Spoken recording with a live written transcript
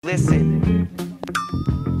Listen.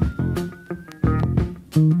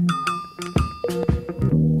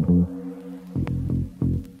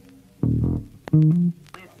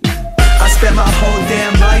 I spent my whole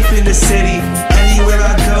damn life in the city. Anywhere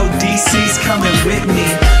I go, DC's coming with me.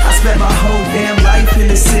 I spent my whole damn life in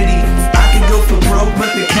the city. I could go for broke, but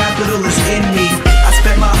the capital is in me. I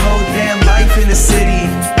spent my whole damn life in the city.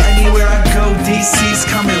 Anywhere I go, DC's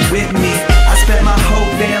coming with me. I spent my whole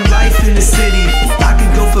damn life in the city. I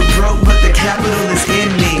could go for broke, but the capital is in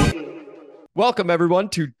me. Welcome, everyone,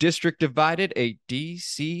 to District Divided, a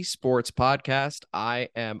DC sports podcast. I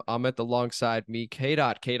am Amit, alongside me,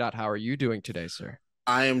 K-Dot. K-Dot, how are you doing today, sir?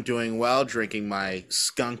 I am doing well, drinking my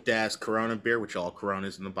skunked-ass Corona beer, which all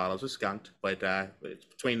Coronas in the bottles are skunked. But it's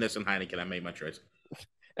between this and Heineken, I made my choice.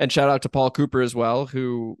 And shout out to Paul Cooper as well,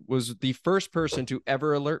 who was the first person to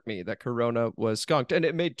ever alert me that Corona was skunked. And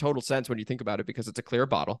it made total sense when you think about it, because it's a clear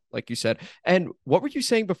bottle, like you said. And what were you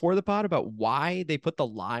saying before the pod about why they put the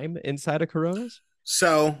lime inside of Coronas?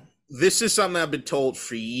 So this is something I've been told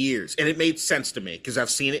for years, and it made sense to me because I've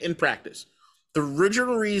seen it in practice. The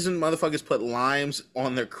original reason motherfuckers put limes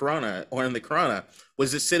on their Corona or in the Corona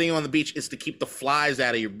was that sitting on the beach is to keep the flies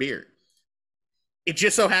out of your beer. It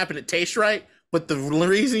just so happened it tastes right, but the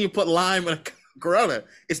reason you put lime in a Corona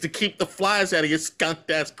is to keep the flies out of your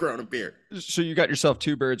skunked-ass Corona beer. So you got yourself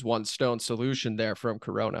two birds, one stone solution there from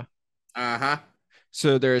Corona. Uh-huh.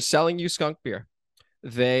 So they're selling you skunk beer.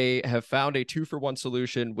 They have found a 2-for-1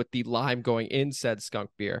 solution with the lime going in said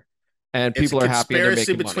skunk beer. And people are happy and they're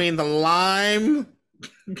making money. Between the lime.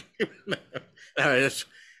 I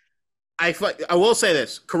will say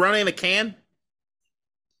this. Corona in a can,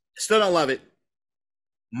 still don't love it.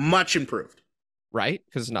 Much improved. Right?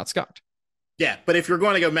 Because it's not skunked. Yeah, but if you're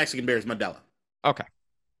going to go Mexican beers, Modelo. Okay.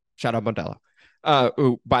 Shout out Modelo.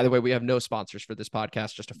 By the way, we have no sponsors for this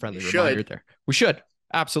podcast. Just a friendly reminder there. We should.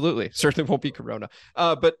 Absolutely. Certainly won't be Corona.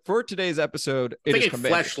 But for today's episode, it is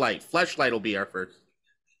Fleshlight. Fleshlight will be our first.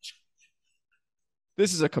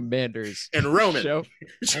 This is a Commanders and Roman show.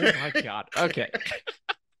 Oh my God. Okay.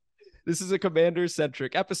 This is a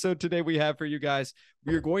Commanders-centric episode today we have for you guys.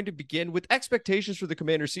 We are going to begin with expectations for the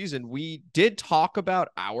Commanders season. We did talk about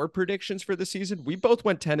our predictions for the season. We both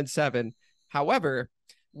went 10-7. However,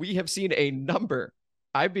 we have seen a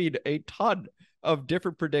ton of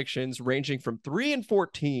different predictions ranging from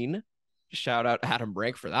 3-14. Shout out Adam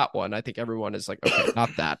Rank for that one. I think everyone is like, okay, not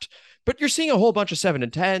that. But you're seeing a whole bunch of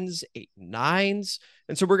 7-10s, 8-9s.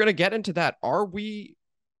 And so we're going to get into that. Are we,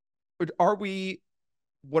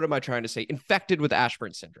 what am I trying to say? Infected with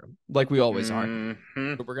Ashburn syndrome, like we always are.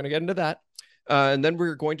 But we're going to get into that. And then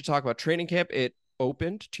we're going to talk about training camp. It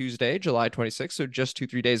opened Tuesday, July 26th. So just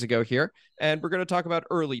 2-3 days ago here. And we're going to talk about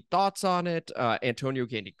early thoughts on it. Antonio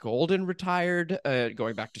Gandy Golden retired,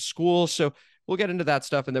 going back to school. So we'll get into that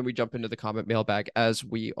stuff, and then we jump into the comment mailbag as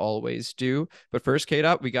we always do. But first,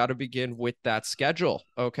 K-Dot, we got to begin with that schedule.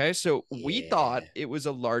 Okay, so we thought it was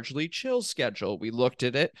a largely chill schedule. We looked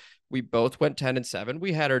at it. We both went 10-7.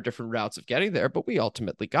 We had our different routes of getting there, but we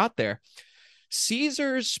ultimately got there.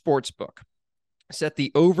 Caesars Sportsbook set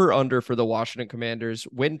the over-under for the Washington Commanders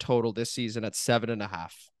win total this season at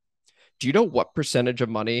 7.5. Do you know what percentage of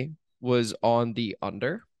money was on the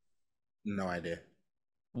under? No idea.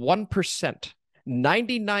 1%.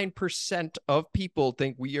 99% of people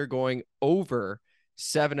think we are going over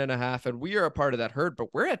 7.5, and we are a part of that herd, but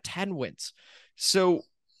we're at 10 wins. So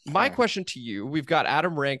my question to you, we've got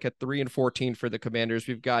Adam Rank at 3-14 for the Commanders.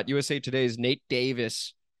 We've got USA Today's Nate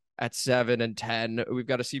Davis at 7-10. We've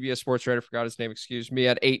got a CBS sports writer, forgot his name, excuse me,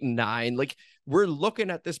 at 8-9. Like, we're looking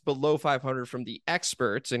at this below 500 from the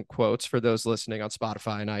experts, in quotes, for those listening on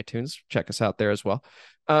Spotify and iTunes. Check us out there as well.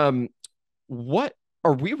 What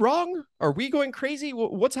are we wrong? Are we going crazy?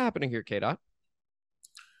 What's happening here, K-Dot?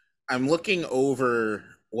 I'm looking over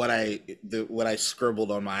what I scribbled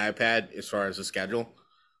on my iPad as far as the schedule.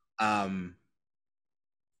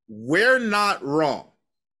 We're not wrong,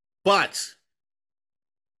 but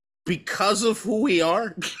because of who we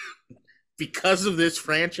are, because of this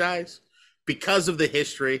franchise, because of the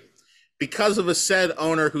history, because of a said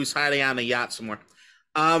owner who's hiding on a yacht somewhere,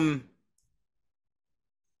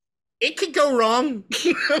 it could go wrong.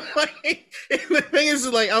 Like, the thing is,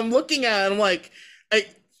 like, I'm looking at it, I'm like, I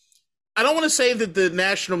don't want to say that the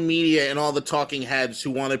national media and all the talking heads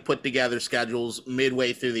who want to put together schedules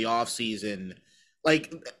midway through the offseason,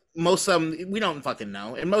 like, most of them, we don't fucking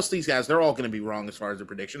know. And most of these guys, they're all going to be wrong as far as the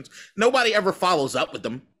predictions. Nobody ever follows up with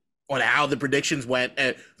them on how the predictions went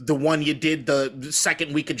at the one you did the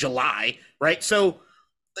second week of July, right? So,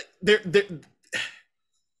 they're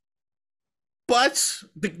but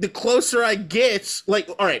the closer I get, like,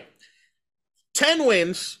 all right, 10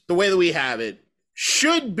 wins, the way that we have it,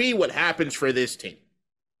 should be what happens for this team.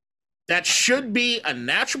 That should be a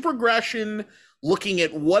natural progression, looking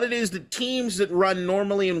at what it is that teams that run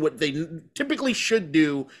normally and what they typically should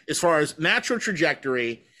do as far as natural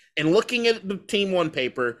trajectory, and looking at the team on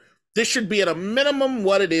paper, this should be at a minimum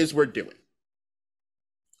what it is we're doing.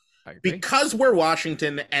 Because we're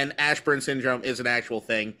Washington and Ashburn syndrome is an actual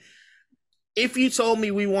thing. If you told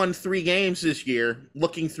me we won 3 games this year,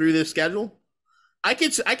 looking through this schedule, I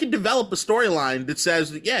could develop a storyline that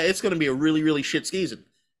says, yeah, it's going to be a really, really shit season.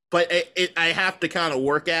 But I have to kind of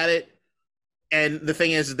work at it. And the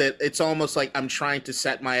thing is that it's almost like I'm trying to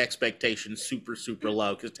set my expectations super, super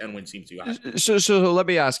low because 10 wins seems too high. So let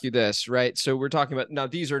me ask you this, right? So we're talking about now,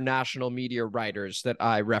 these are national media writers that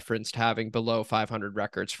I referenced having below 500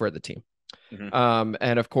 records for the team. Mm-hmm.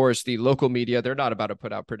 And of course, the local media, they're not about to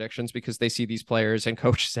put out predictions because they see these players and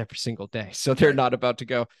coaches every single day. So they're not about to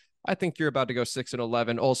go, I think you're about to go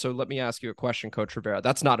 6-11. Also, let me ask you a question, Coach Rivera.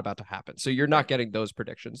 That's not about to happen. So you're not getting those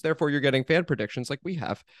predictions. Therefore, you're getting fan predictions like we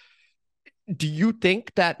have. Do you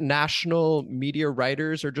think that national media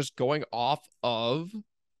writers are just going off of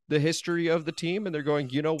the history of the team and they're going,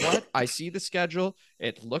 you know what? I see the schedule.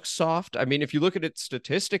 It looks soft. I mean, if you look at it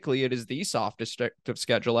statistically, it is the softest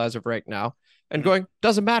schedule as of right now, and going,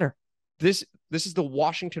 doesn't matter. This is the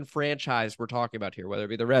Washington franchise we're talking about here, whether it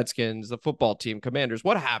be the Redskins, the football team, Commanders,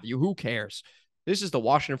 what have you, who cares? This is the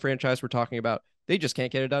Washington franchise we're talking about. They just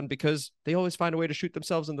can't get it done because they always find a way to shoot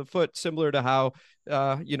themselves in the foot, similar to how,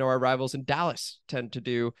 our rivals in Dallas tend to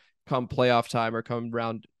do come playoff time or come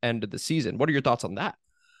round end of the season. What are your thoughts on that?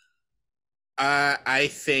 I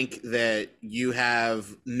think that you have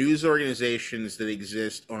news organizations that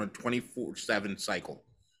exist on a 24/7 cycle.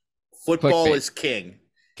 Football is king.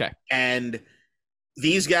 Okay. And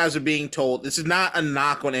these guys are being told, this is not a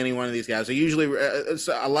knock on any one of these guys.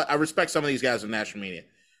 I respect some of these guys in national media.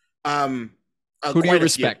 Who do you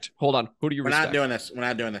respect? Hold on. Who do you respect? We're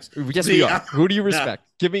not doing this. Yes, we are. Who do you respect?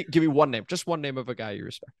 No. Give me one name. Just one name of a guy you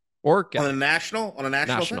respect. Or on a national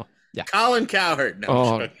thing? Yeah. Colin Cowherd.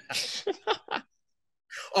 No,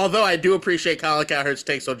 although I do appreciate Colin Cowherd's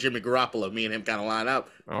takes on Jimmy Garoppolo. Me and him kind of line up.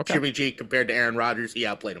 Okay. Jimmy G compared to Aaron Rodgers, he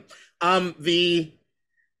outplayed him. The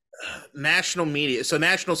national media, so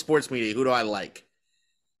national sports media, who do I like?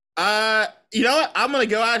 You know what? I'm going to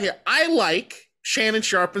go out here. I like Shannon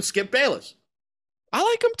Sharpe and Skip Bayless. I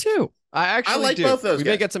like them too. I like both those We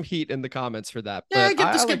guys. may get some heat in the comments for that. Yeah, I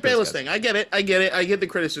get the Skip Bayless thing. I get it. I get the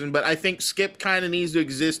criticism, but I think Skip kind of needs to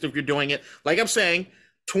exist if you're doing it. Like I'm saying,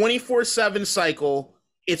 24/7 cycle.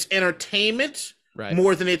 It's entertainment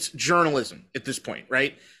more than it's journalism at this point,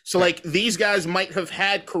 right? So like these guys might have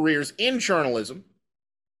had careers in journalism,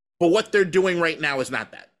 but what they're doing right now is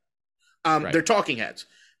not that. They're talking heads.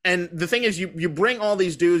 And the thing is, you bring all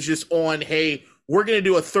these dudes just on, hey, we're going to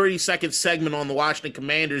do a 30-second segment on the Washington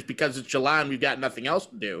Commanders because it's July and we've got nothing else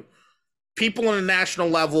to do. People on a national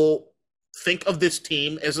level think of this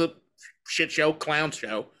team as a shit show, clown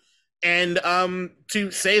show. And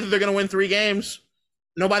to say that they're going to win 3 games,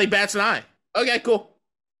 nobody bats an eye. Okay, cool.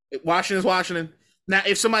 Washington's Washington. Now,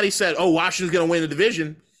 if somebody said, oh, Washington's going to win the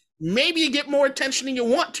division, maybe you get more attention than you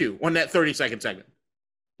want to on that 30-second segment.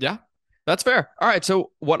 Yeah. That's fair. All right.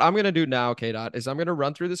 So what I'm going to do now, K-Dot, is I'm going to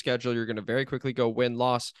run through the schedule. You're going to very quickly go win,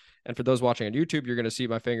 loss. And for those watching on YouTube, you're going to see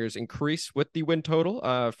my fingers increase with the win total.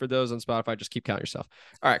 For those on Spotify, just keep counting yourself.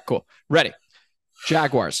 All right, cool. Ready.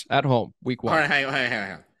 Jaguars at home, week 1. All right,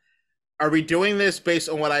 hang on. Are we doing this based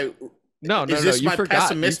on what I... No. Is this my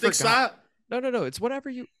pessimistic side? No. It's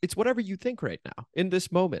whatever you think right now in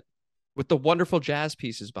this moment with the wonderful jazz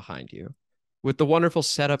pieces behind you, with the wonderful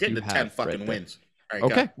setup you have. 10 fucking wins. Right,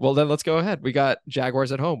 okay, well then let's go ahead. We got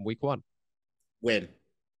Jaguars at home, week 1. Win.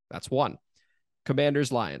 That's 1.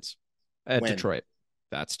 Commanders, Lions at Win. Detroit.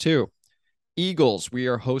 That's 2. Eagles, we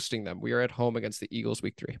are hosting them. We are at home against the Eagles,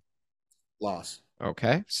 week 3. Loss.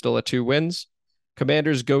 Okay, still at 2 wins.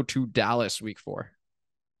 Commanders go to Dallas, week 4.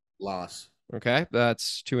 Loss. Okay,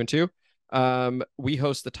 that's 2 and 2. We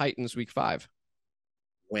host the Titans, week 5.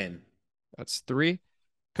 Win. That's 3.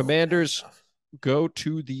 Commanders go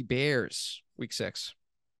to the Bears, week 6.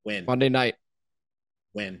 Win. Monday night.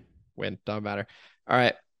 Win. Don't matter. All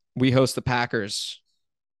right. We host the Packers.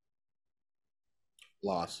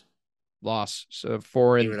 Loss. So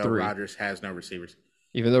 4 and 3. Even though Rodgers has no receivers.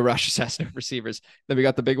 Then we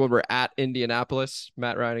got the big one. We're at Indianapolis.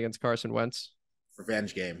 Matt Ryan against Carson Wentz.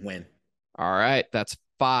 Revenge game. Win. All right. That's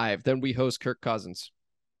 5. Then we host Kirk Cousins.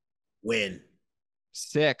 Win.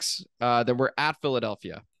 6. Then we're at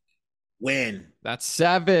Philadelphia. Win. That's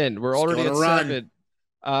 7. We're already at 7.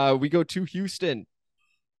 We go to Houston.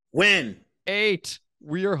 Win. 8.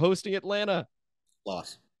 We are hosting Atlanta.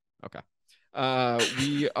 Loss. Okay.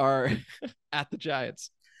 We are at the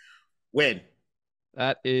Giants. Win.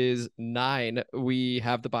 That is 9. We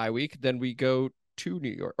have the bye week. Then we go to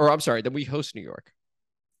New York. Or I'm sorry, then we host New York.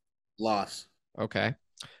 Loss. Okay.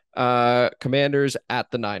 Commanders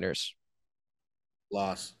at the Niners.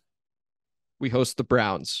 Loss. We host the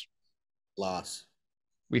Browns. Loss.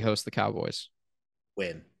 We host the Cowboys.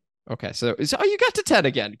 Win. Okay, so you got to 10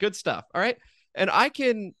 again. Good stuff. All right. And I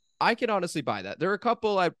can honestly buy that. There are a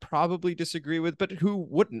couple I probably disagree with, but who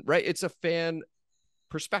wouldn't, right? It's a fan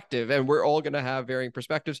perspective, and we're all going to have varying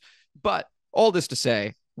perspectives. But all this to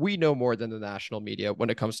say, we know more than the national media when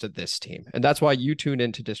it comes to this team. And that's why you tune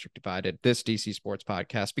into District Divided, this DC Sports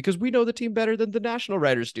podcast, because we know the team better than the national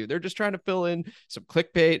writers do. They're just trying to fill in some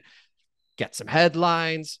clickbait, get some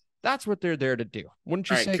headlines. That's what they're there to do. Wouldn't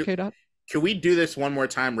you say, K-Dot? Can we do this one more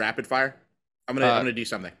time, rapid fire? I'm gonna do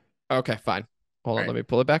something. Okay, fine. Hold on, let me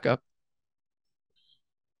pull it back up.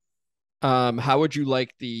 How would you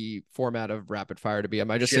like the format of rapid fire to be? Am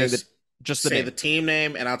I just saying that just say the team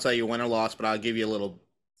name, and I'll tell you win or loss, but I'll give you a little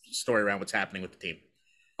story around what's happening with the team.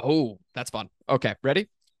 Oh, that's fun. Okay, ready?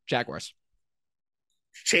 Jaguars.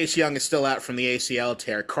 Chase Young is still out from the ACL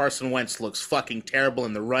tear. Carson Wentz looks fucking terrible,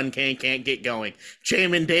 and the run can't get going.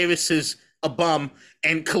 Jamin Davis is a bum,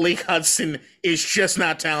 and Khalil Hudson is just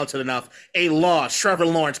not talented enough. A loss. Trevor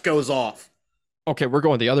Lawrence goes off. Okay, we're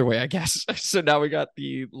going the other way, I guess. So now we got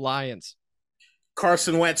the Lions.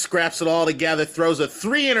 Carson Wentz scraps it all together, throws a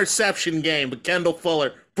 3-interception game, but Kendall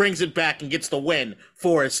Fuller brings it back and gets the win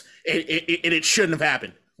for us. It shouldn't have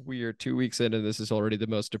happened. We are 2 weeks in, and this is already the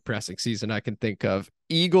most depressing season I can think of.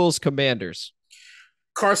 Eagles, Commanders.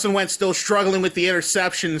 Carson Wentz still struggling with the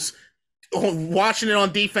interceptions. Watching it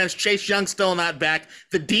on defense, Chase Young still not back.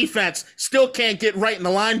 The defense still can't get right in the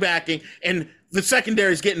linebacking, and the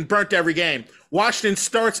secondary is getting burnt every game. Washington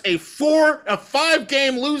starts a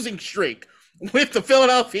 5-game losing streak with the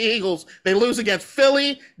Philadelphia Eagles. They lose against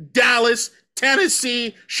Philly, Dallas,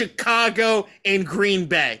 Tennessee, Chicago, and Green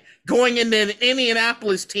Bay, going into an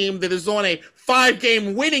Indianapolis team that is on a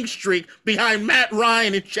 5-game winning streak behind Matt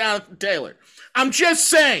Ryan and Jonathan Taylor. I'm just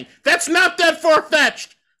saying, that's not that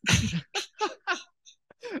far-fetched.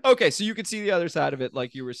 Okay, so you can see the other side of it,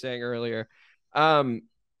 like you were saying earlier. I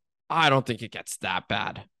don't think it gets that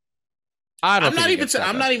bad. I'm not even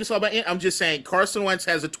talking about it. I'm just saying Carson Wentz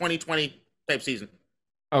has a 2020 type season.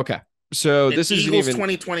 Okay, so this is Eagles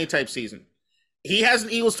 2020 type season. He has an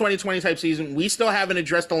Eagles 2020 type season. We still haven't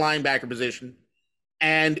addressed the linebacker position,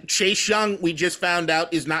 and Chase Young, we just found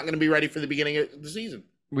out, is not going to be ready for the beginning of the season.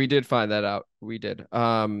 We did find that out. We did.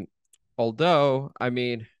 Although, I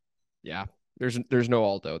mean, yeah, there's no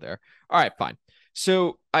although there. All right, fine.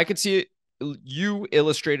 So I could see it. You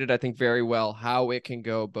illustrated, I think, very well how it can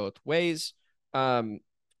go both ways. I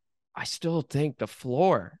still think the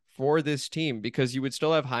floor for this team, because you would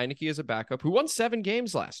still have Heineke as a backup who won 7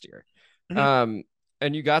 games last year. Mm-hmm.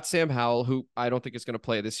 And you got Sam Howell, who I don't think is going to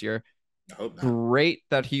play this year. I hope not. Great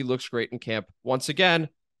that he looks great in camp. Once again,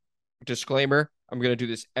 disclaimer, I'm going to do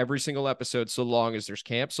this every single episode so long as there's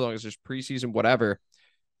camp, so long as there's preseason, whatever.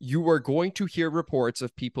 You are going to hear reports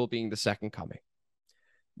of people being the second coming.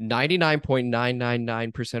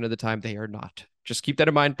 99.999% of the time, they are not. Just keep that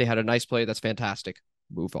in mind. They had a nice play. That's fantastic.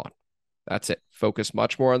 Move on. That's it. Focus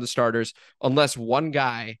much more on the starters, unless one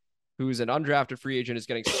guy who's an undrafted free agent is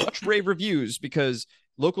getting such rave reviews because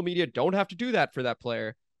local media don't have to do that for that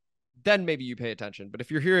player. Then maybe you pay attention. But if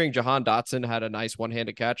you're hearing Jahan Dotson had a nice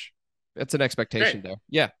one-handed catch, it's an expectation there.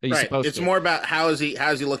 Yeah, he's supposed it's to. more about how is he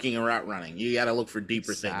looking in route running. You got to look for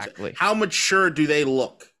deeper things. Exactly. How mature do they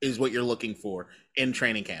look is what you're looking for in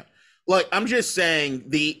training camp. Look, I'm just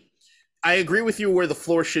saying I agree with you where the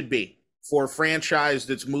floor should be for a franchise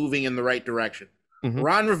that's moving in the right direction. Mm-hmm.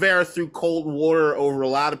 Ron Rivera threw cold water over a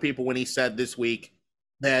lot of people when he said this week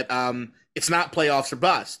that it's not playoffs or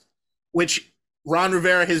bust, which Ron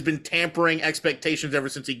Rivera has been tampering expectations ever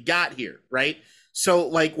since he got here, right? So,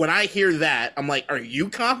 like, when I hear that, I'm like, are you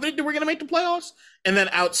confident that we're going to make the playoffs? And then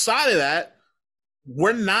outside of that,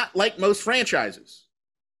 we're not like most franchises.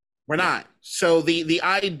 We're not. So the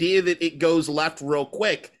idea that it goes left real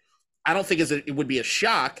quick, I don't think it would be a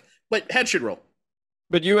shock, but head should roll.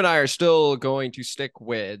 But you and I are still going to stick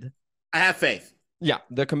with. I have faith. Yeah,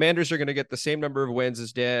 the Commanders are going to get the same number of wins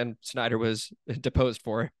as Dan Snyder was deposed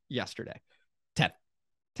for yesterday.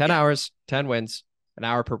 10 hours, 10 wins, an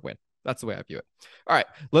hour per win. That's the way I view it. All right,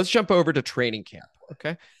 let's jump over to training camp.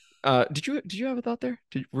 Okay. Did you have a thought there?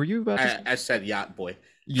 Were you about to? I said Yacht Boy.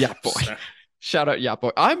 Yacht Boy. Shout out Yacht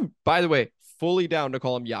Boy. I'm, by the way, fully down to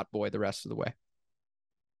call him Yacht Boy the rest of the way.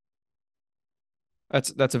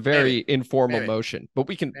 That's a very informal motion, but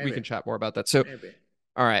we can chat more about that. So,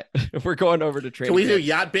 all right, we're going over to training. Can we do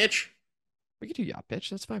yacht bitch? We can do yacht bitch.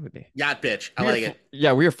 That's fine with me. Yacht bitch. I like it.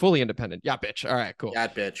 Yeah, we are fully independent. Yacht bitch. All right, cool.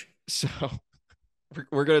 Yacht bitch. So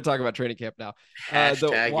we're going to talk about training camp now.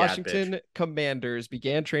 The Washington Commanders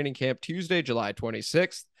began training camp Tuesday, July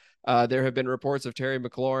 26th. There have been reports of Terry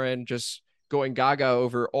McLaurin just going gaga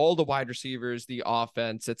over all the wide receivers, the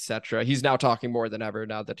offense, etc. He's now talking more than ever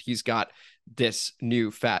now that he's got this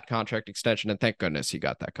new fat contract extension, and thank goodness he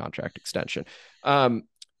got that contract extension.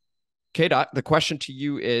 K-Dot, the question to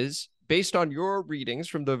you is, based on your readings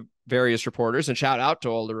from the various reporters, and shout out to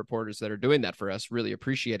all the reporters that are doing that for us, really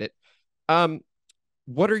appreciate it.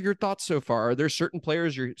 What are your thoughts so far? Are there certain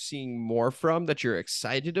players you're seeing more from that you're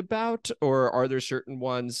excited about? Or are there certain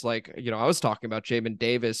ones like, I was talking about Jamin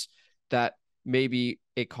Davis that may be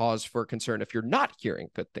a cause for concern if you're not hearing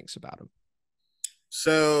good things about him?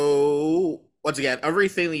 So once again,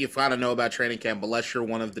 everything that you've got to know about training camp, unless you're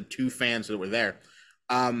one of the 2 fans that were there,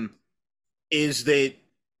 is that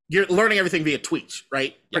you're learning everything via tweets,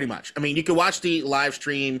 right? Yep. Pretty much. I mean, you can watch the live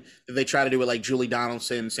stream that they try to do with like Julie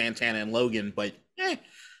Donaldson, Santana, and Logan, but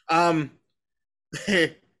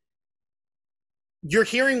you're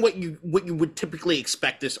hearing what you would typically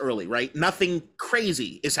expect this early, right? Nothing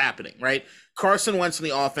crazy is happening, right? Carson Wentz in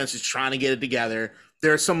the offense is trying to get it together.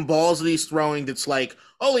 There are some balls that he's throwing that's like,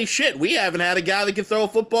 holy shit, we haven't had a guy that can throw a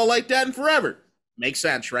football like that in forever. Makes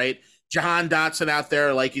sense, right? Jahan Dotson out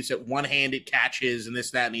there, like you said, one-handed catches and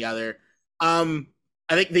this, that, and the other. I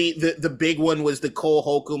think the big one was the Cole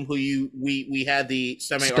Holcomb, who we had the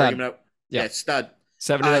semi-argument. Yeah, stud.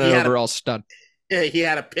 79 overall stud. Yeah, he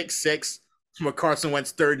had a pick 6 from Carson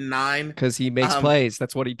Wentz 3rd and 9. Because he makes plays.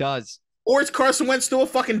 That's what he does. Or is Carson Wentz still a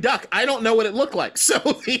fucking duck? I don't know what it looked like. So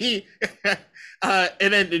and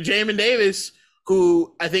then Jamin Davis,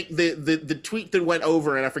 who I think the tweet that went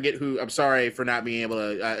over, and I forget who, I'm sorry for not being able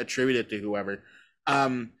to attribute it to whoever,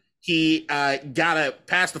 he got a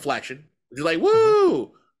pass deflection, which is like,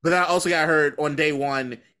 woo! But I also got heard on day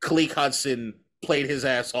 1, Khaleke Hudson played his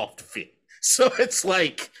ass off the field. So it's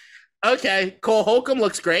like, okay, Cole Holcomb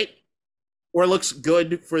looks great, or looks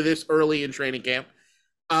good for this early in training camp.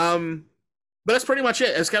 But that's pretty much it.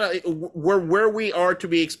 It's kind of where we are to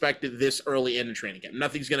be expected this early in the training camp.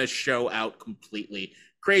 Nothing's going to show out completely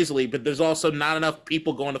crazily, but there's also not enough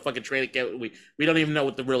people going to fucking training camp. We don't even know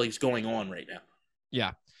what the really is going on right now.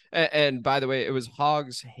 Yeah. And by the way, it was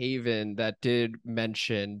Hogs Haven that did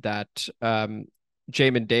mention that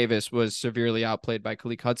Jamin Davis was severely outplayed by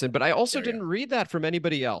Khaleke Hudson, but I also didn't read that from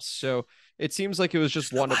anybody else. So it seems like it was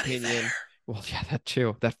just one opinion. There. Well, yeah, that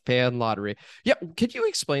too. That fan lottery. Yeah. Could you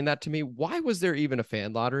explain that to me? Why was there even a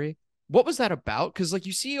fan lottery? What was that about? Because like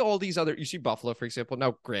you see all these you see Buffalo, for example.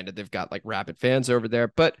 Now, granted, they've got like rabid fans over there,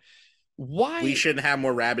 but why? We shouldn't have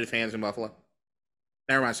more rabid fans in Buffalo.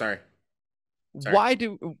 Never mind. Sorry.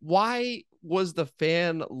 Why was the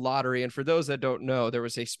fan lottery? And for those that don't know, there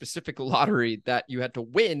was a specific lottery that you had to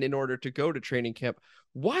win in order to go to training camp.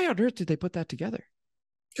 Why on earth did they put that together?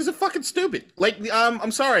 Because it's fucking stupid. Like,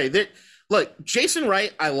 I'm sorry. Look, Jason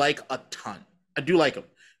Wright, I like a ton. I do like him.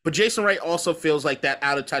 But Jason Wright also feels like that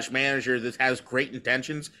out-of-touch manager that has great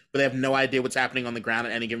intentions, but they have no idea what's happening on the ground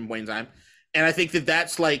at any given point in time. And I think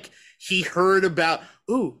that's like, he heard about,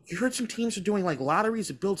 you heard some teams are doing like lotteries.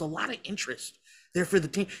 It builds a lot of interest there for the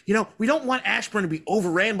team. We don't want Ashburn to be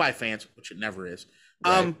overran by fans, which it never is.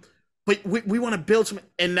 Right. But we want to build some,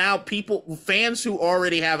 and now fans who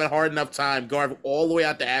already have a hard enough time go all the way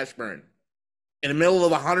out to Ashburn in the middle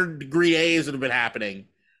of 100-degree days that have been happening.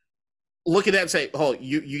 Look at that and say, oh,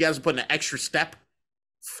 you guys are putting an extra step?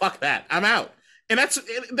 Fuck that. I'm out. And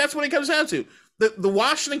that's what it comes down to. The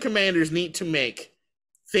Washington Commanders need to make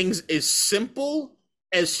things as simple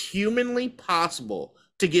as humanly possible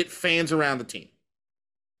to get fans around the team.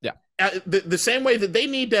 Yeah. The same way that they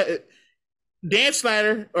need to, Dan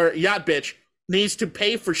Snyder, or Yacht Bitch, needs to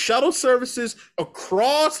pay for shuttle services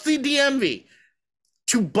across the DMV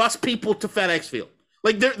to bus people to FedEx Field.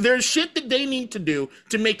 Like there's shit that they need to do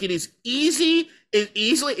to make it as easily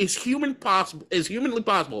as humanly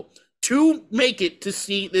possible to make it to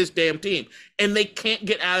see this damn team. And they can't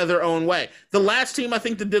get out of their own way. The last team I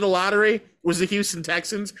think that did a lottery was the Houston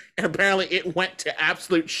Texans, and apparently it went to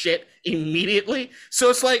absolute shit immediately. So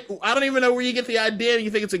it's like, I don't even know where you get the idea and you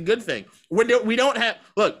think it's a good thing. We don't have,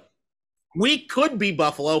 look, we could be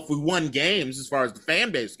Buffalo if we won games as far as the fan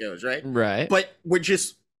base goes, right? Right. But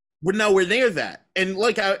we're nowhere near that. And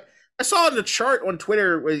like I saw in the chart on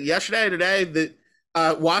Twitter yesterday or today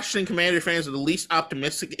that Washington Commander fans are the least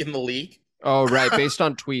optimistic in the league. Oh, right. Based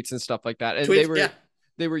on tweets and stuff like that. And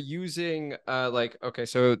they were using okay,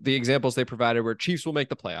 so the examples they provided were Chiefs will make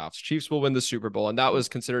the playoffs, Chiefs will win the Super Bowl, and that was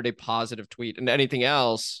considered a positive tweet, and anything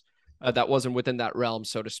else that wasn't within that realm,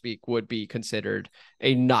 so to speak, would be considered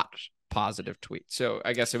a not positive tweet. So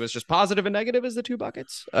I guess it was just positive and negative as the two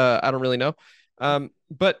buckets. I don't really know.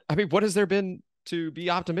 But I mean, what has there been to be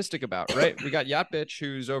optimistic about, right? We got Yatbitch,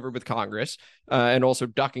 who's over with Congress, and also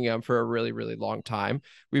ducking him for a really, really long time.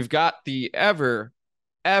 We've got the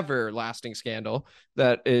everlasting scandal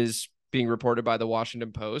that is being reported by the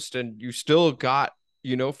Washington Post, and you still got,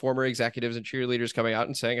 former executives and cheerleaders coming out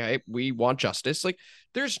and saying, hey, we want justice. Like,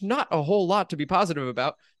 there's not a whole lot to be positive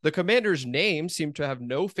about. The Commanders' name seemed to have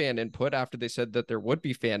no fan input after they said that there would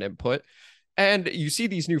be fan input. And you see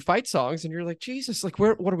these new fight songs and you're like, Jesus, like,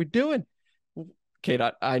 what are we doing? Kate,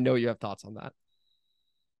 I know you have thoughts on that.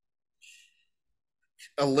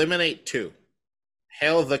 Eliminate 2.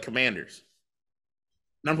 Hail the Commanders.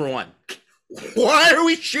 Number 1. Why are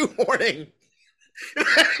we shoehorning?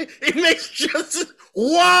 It makes just.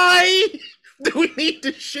 Why do we need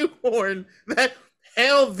to shoehorn that?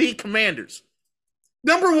 Hail the Commanders.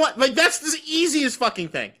 Number 1, like, that's the easiest fucking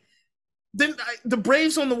thing. Then the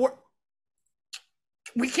Braves on the war.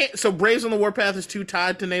 We can't. So Braves on the Warpath is too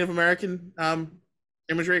tied to Native American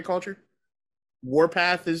imagery and culture.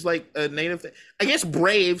 Warpath is like a native thing. I guess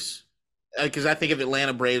Braves, because I think of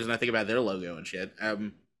Atlanta Braves and I think about their logo and shit.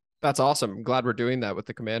 That's awesome. I'm glad we're doing that with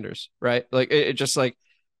the Commanders, right? Like, it just like,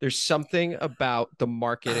 there's something about the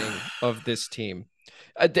marketing of this team.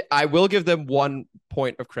 I will give them 1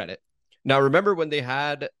 point of credit. Now, remember when they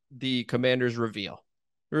had the Commanders reveal?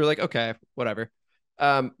 We were like, okay, whatever.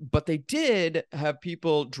 But they did have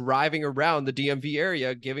people driving around the DMV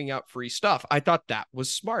area giving out free stuff. I thought that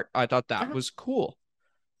was smart. I thought that was cool.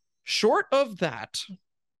 Short of that,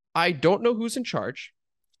 I don't know who's in charge,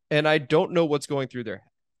 and I don't know what's going through their head.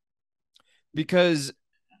 Because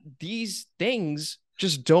these things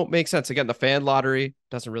just don't make sense. Again, the fan lottery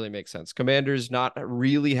doesn't really make sense. Commanders not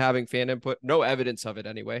really having fan input, no evidence of it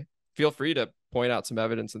anyway. Feel free to point out some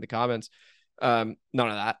evidence in the comments. None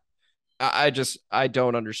of that. I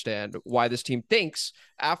don't understand why this team thinks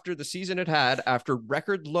after the season it had, after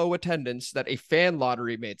record low attendance, that a fan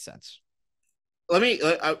lottery made sense. Let me,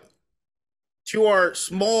 to our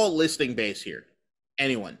small listing base here,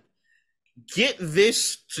 anyone, get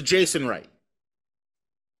this to Jason Wright.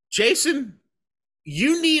 Jason,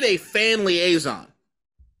 you need a fan liaison.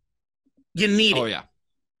 You need it. Oh, yeah.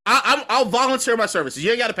 I'll volunteer my services.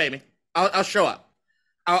 You ain't got to pay me. I'll show up.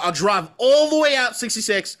 I'll drive all the way out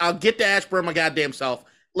 66. I'll get to Ashburn my goddamn self.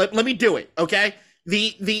 Let me do it, okay?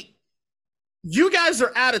 You guys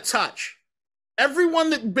are out of touch. Everyone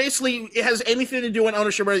that basically has anything to do in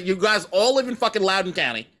ownership, you guys all live in fucking Loudoun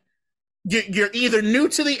County. You're either new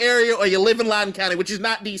to the area or you live in Loudoun County, which is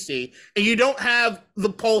not DC, and you don't have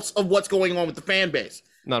the pulse of what's going on with the fan base.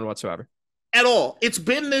 None whatsoever. At all. It's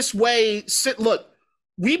been this way. Look,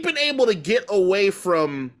 we've been able to get away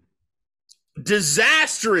from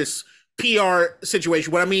disastrous PR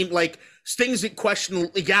situation. What I mean, like, things that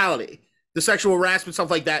question legality, the sexual harassment,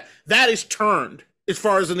 stuff like that, that is turned as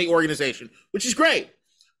far as in the organization, which is great.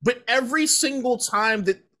 But every single time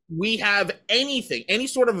that we have anything, any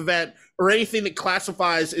sort of event or anything that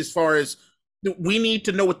classifies as far as we need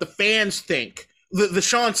to know what the fans think, the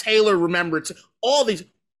Sean Taylor remembrance, all these,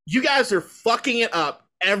 you guys are fucking it up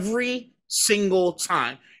every single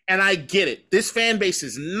time. And I get it. This fan base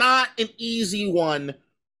is not an easy one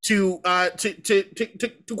to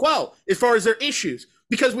quell as far as their issues,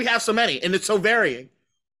 because we have so many and it's so varying.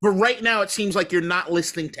 But right now, it seems like you're not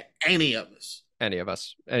listening to any of us. Any of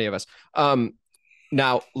us.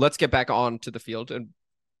 Now, let's get back on to the field. And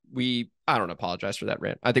I don't apologize for that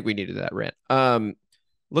rant. I think we needed that rant.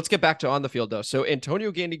 Let's get back to on the field, though. So Antonio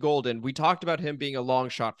Gandy-Golden, we talked about him being a long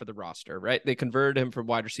shot for the roster, right? They converted him from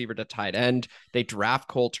wide receiver to tight end. They draft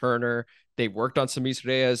Cole Turner. They worked on Samis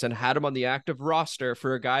Reyes and had him on the active roster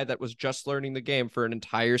for a guy that was just learning the game for an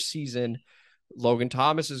entire season. Logan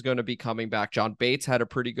Thomas is going to be coming back. John Bates had a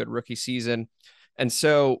pretty good rookie season. And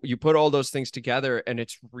so you put all those things together, and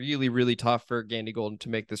it's really, really tough for Gandy-Golden to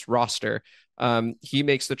make this roster. He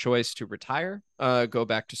makes the choice to retire, go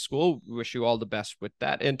back to school. We wish you all the best with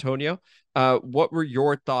that, Antonio. What were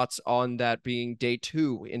your thoughts on that being day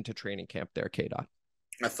 2 into training camp there, K-Dot?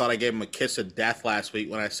 I thought I gave him a kiss of death last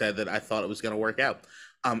week when I said that I thought it was going to work out.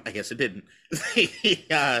 I guess it didn't.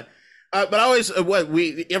 But always,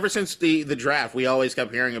 ever since the draft, we always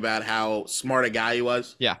kept hearing about how smart a guy he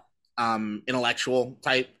was. Yeah. Intellectual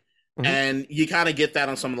type. Mm-hmm. And you kind of get that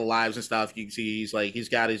on some of the lives and stuff. You can see he's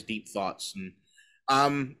got his deep thoughts, and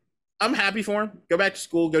I'm happy for him. Go back to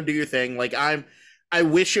school, go do your thing. Like, I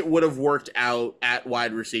wish it would have worked out at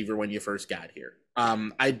wide receiver when you first got here.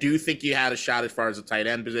 I do think you had a shot as far as the tight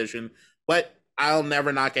end position, but I'll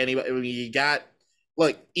never knock anybody. I mean, you got,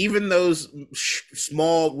 look, even those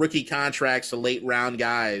small rookie contracts to late round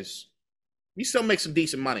guys, you still make some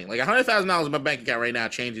decent money. Like $100,000 in my bank account right now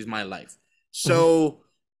changes my life. So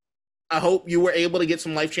I hope you were able to get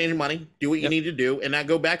some life-changing money, do what you need to do, and not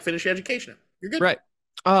go back, finish your education. You're good. Right.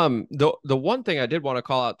 The one thing I did want to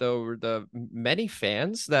call out though were the many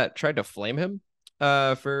fans that tried to flame him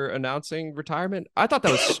for announcing retirement. I thought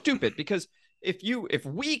that was stupid, because if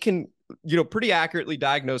we can, pretty accurately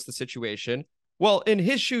diagnose the situation, well, in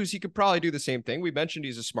his shoes, he could probably do the same thing. We mentioned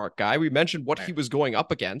he's a smart guy. We mentioned what he was going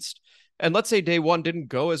up against. And let's say day one didn't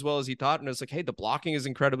go as well as he thought, and it's like, hey, the blocking is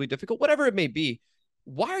incredibly difficult, whatever it may be.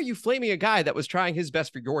 Why are you flaming a guy that was trying his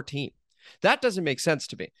best for your team? That doesn't make sense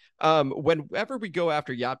to me. Whenever we go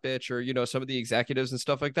after Yacht Bitch or, some of the executives and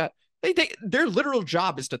stuff like that, their literal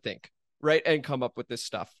job is to think, right, and come up with this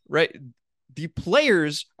stuff, right? The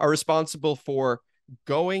players are responsible for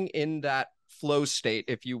going in that flow state,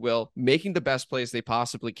 if you will, making the best plays they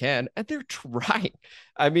possibly can, and they're trying.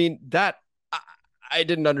 I mean, I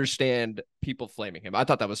didn't understand people flaming him. I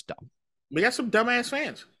thought that was dumb. We got some dumbass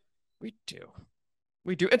fans. We do.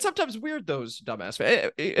 And sometimes we're those dumbass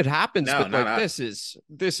fans. It happens, but like this is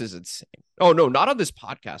insane. Oh no, not on this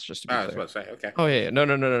podcast, just to be clear. I was about to say, okay. Oh yeah.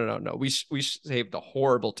 No. We saved the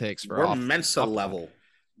horrible takes for we're Mensa level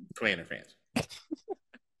Commander fans.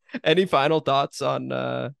 Any final thoughts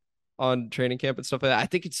on training camp and stuff like that?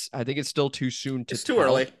 I think it's still too soon to too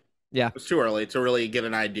early. Yeah. It's too early to really get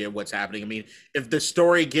an idea of what's happening. I mean, if the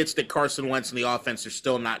story gets that Carson Wentz and the offense are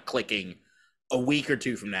still not clicking a week or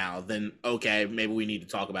two from now, then okay, maybe we need to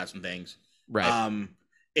talk about some things. Right.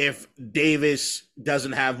 If Davis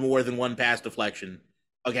doesn't have more than one pass deflection,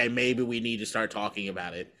 okay, maybe we need to start talking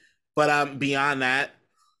about it. But beyond that,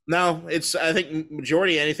 no, I think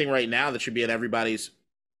majority of anything right now that should be at everybody's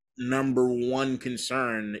number one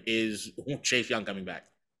concern is Chase Young coming back.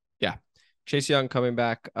 Yeah. Chase Young coming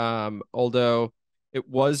back. Although it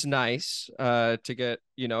was nice to get,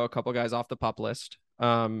 a couple guys off the PUP list.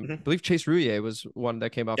 I believe Chase Rouillet was one that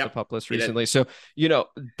came off the PUP list recently. So,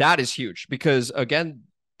 that is huge, because again,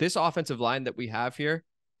 this offensive line that we have here,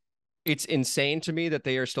 it's insane to me that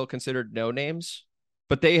they are still considered no names,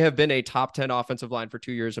 but they have been a top 10 offensive line for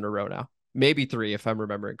 2 years in a row now. Maybe 3, if I'm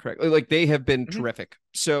remembering correctly. Like, they have been terrific.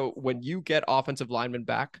 So when you get offensive linemen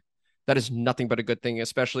back, that is nothing but a good thing,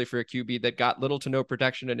 especially for a QB that got little to no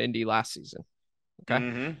protection in Indy last season.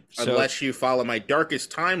 Okay. So, unless you follow my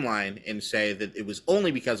darkest timeline and say that it was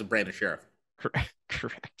only because of Brandon Sheriff.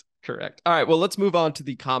 Correct. All right. Well, let's move on to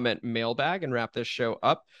the comment mailbag and wrap this show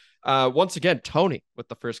up. Once again, Tony with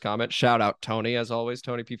the first comment. Shout out Tony, as always,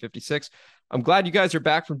 Tony P56. I'm glad you guys are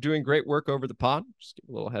back from doing great work over the pond. Just give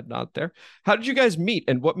a little head nod there. How did you guys meet,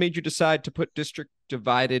 and what made you decide to put District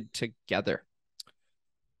Divided together?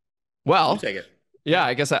 Well, take it. Yeah,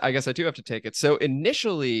 I guess I do have to take it. So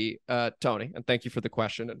initially, Tony, and thank you for the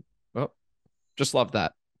question. And just love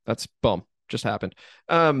that. That's boom, just happened.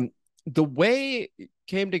 The way it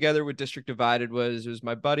came together with District Divided was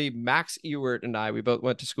my buddy Max Ewert and I. We both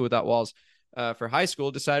went to school without walls for high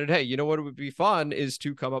school. Decided, hey, you know what would be fun is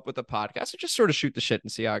to come up with a podcast and just sort of shoot the shit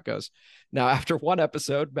and see how it goes. Now, after one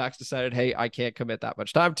episode, Max decided, hey, I can't commit that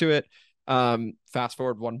much time to it. Fast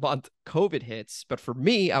forward 1 month, COVID hits. But for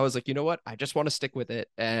me, I was like, you know what? I just want to stick with it.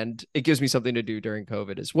 And it gives me something to do during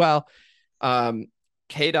COVID as well.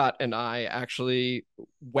 KDOT and I actually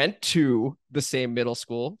went to the same middle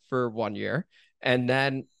school for 1 year, and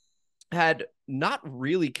then had not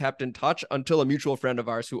really kept in touch until a mutual friend of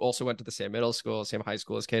ours who also went to the same middle school, same high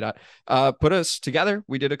school as KDOT, put us together.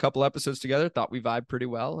 We did a couple episodes together, thought we vibed pretty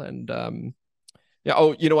well. And, yeah.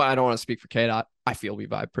 Oh, you know what? I don't want to speak for KDOT. I feel we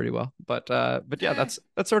vibe pretty well, but yeah, that's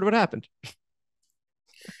sort of what happened.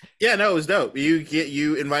 Yeah, no, it was dope.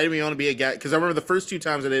 You invited me on to be a guy, because I remember the first 2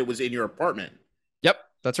 times I did it was in your apartment. Yep,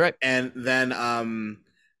 that's right. And then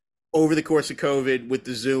over the course of COVID with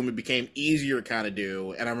the Zoom, it became easier to kind of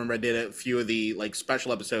do. And I remember I did a few of the like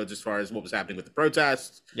special episodes as far as what was happening with the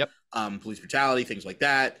protests. Yep. Police brutality, things like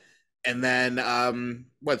that. And then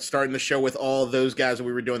starting the show with all those guys that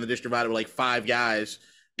we were doing the District Divided were like 5 guys.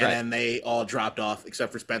 And then they all dropped off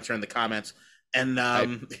except for Spencer in the comments. And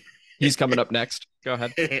he's coming up next. Go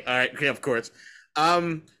ahead. All right. Yeah, of course.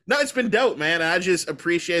 No, it's been dope, man. I just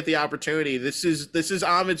appreciate the opportunity. This is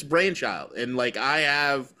Ahmed's brainchild. And like, I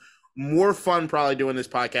have more fun probably doing this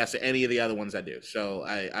podcast than any of the other ones I do. So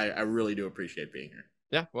I really do appreciate being here.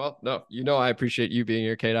 Yeah, well, no, I appreciate you being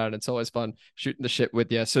here, KDOT, and it's always fun shooting the shit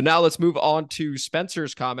with you. So now let's move on to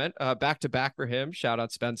Spencer's comment. Back to back for him. Shout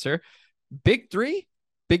out Spencer. Big three,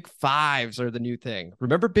 big fives are the new thing.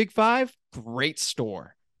 Remember Big Five? Great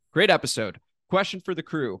store. Great episode. Question for the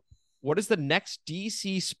crew. What is the next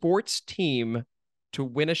DC sports team to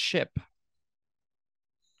win a ship?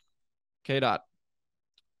 K dot.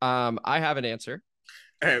 I have an answer.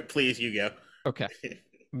 All right, please, you go. Okay.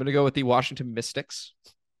 I'm going to go with the Washington Mystics,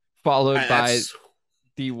 followed by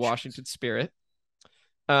the Washington Spirit.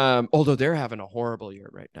 Although they're having a horrible year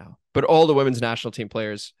right now. But all the women's national team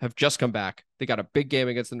players have just come back. They got a big game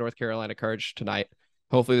against the North Carolina Courage tonight.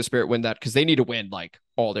 Hopefully the Spirit win that because they need to win like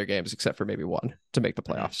all their games except for maybe one to make the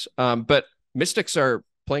playoffs. But Mystics are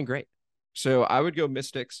playing great. So I would go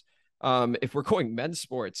Mystics. If we're going men's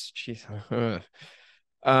sports, geez,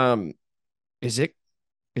 is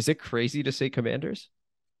it crazy to say Commanders?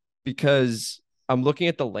 Because I'm looking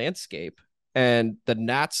at the landscape and the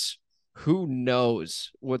Nats, who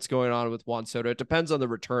knows what's going on with Juan Soto? It depends on the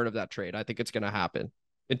return of that trade. I think it's going to happen.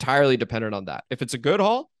 Entirely dependent on that. If it's a good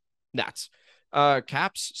haul, Nats.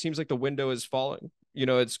 Caps seems like the window is falling.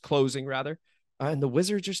 It's closing rather. And the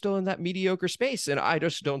Wizards are still in that mediocre space. And I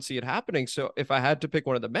just don't see it happening. So if I had to pick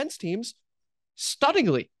one of the men's teams,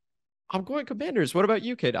 stunningly, I'm going Commanders. What about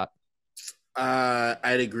you, K Dot?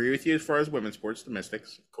 I'd agree with you as far as women's sports, the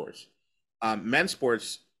Mystics, of course. Men's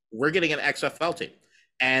sports, we're getting an XFL team.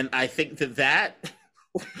 And I think that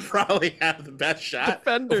will probably have the best shot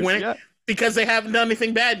Defenders, of winning because they haven't done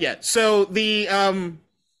anything bad yet. So there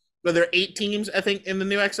are 8 teams, I think, in the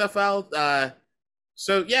new XFL.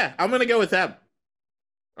 So, yeah, I'm going to go with them.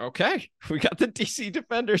 Okay. We got the DC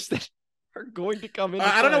Defenders that are going to come in.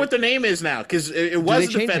 I don't know what their name is now because it was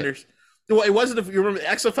the Defenders. Well, it wasn't. You remember,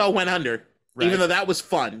 XFL went under, even though that was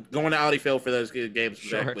fun. Going to Audi Field for those games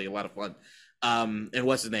was actually a lot of fun. And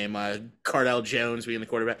what's his name? Cardell Jones being the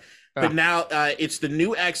quarterback. But now it's the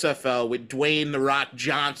new XFL with Dwayne "The Rock"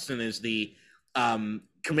 Johnson as the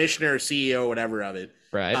commissioner, CEO, whatever of it.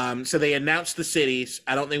 Right. So they announced the cities.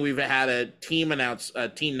 I don't think we've had a team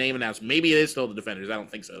name announced. Maybe it is still the Defenders. I don't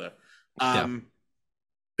think so though.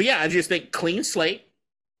 But yeah, I just think clean slate.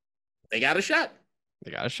 They got a shot.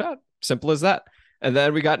 Simple as that. And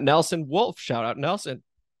then we got Nelson Wolf. Shout out Nelson.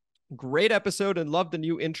 Great episode and love the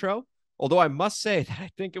new intro. Although I must say that I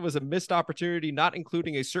think it was a missed opportunity not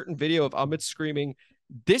including a certain video of Amit screaming,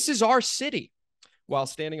 "This is our city," while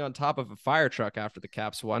standing on top of a fire truck after the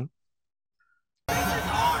Caps won.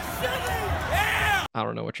 I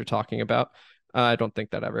don't know what you're talking about. I don't think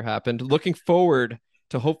that ever happened. Looking forward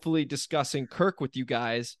to hopefully discussing Kirk with you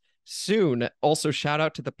guys soon. Also, shout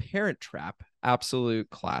out to the Parent Trap. Absolute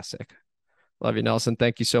classic. Love you, Nelson.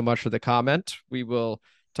 Thank you so much for the comment. We will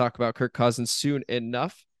talk about Kirk Cousins soon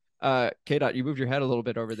enough. K-Dot, you moved your head a little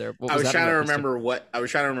bit over there. I was trying to remember where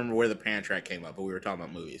the Parent Trap came up, but we were talking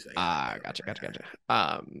about movies. Gotcha.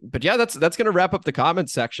 But yeah, that's going to wrap up the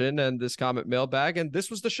comment section and this comment mailbag. And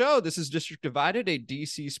this was the show. This is District Divided, a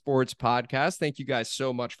DC sports podcast. Thank you guys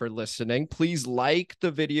so much for listening. Please like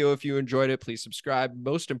the video if you enjoyed it. Please subscribe.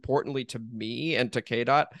 Most importantly to me and to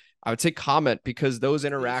K-Dot, I would say comment because those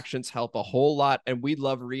interactions help a whole lot. And we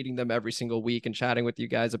love reading them every single week and chatting with you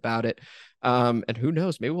guys about it. And who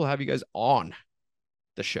knows, maybe we'll have you guys on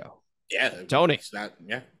the show. Yeah. Tony. Come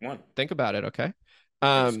on. Think about it. Okay.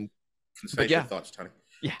 Your thoughts, Tony.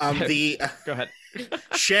 Yeah. Go ahead.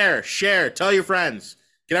 share, tell your friends,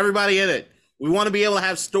 get everybody in it. We want to be able to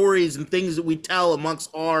have stories and things that we tell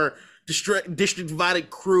amongst our District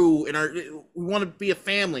Divided crew and we want to be a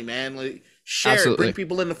family, man. Share, Absolutely. Bring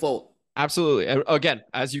people in the fold. Absolutely. And again,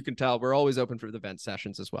 as you can tell, we're always open for the vent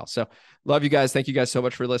sessions as well. So love you guys. Thank you guys so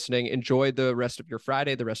much for listening. Enjoy the rest of your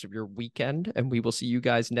Friday, the rest of your weekend, and we will see you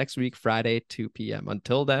guys next week, Friday, 2 p.m.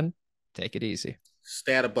 Until then, take it easy.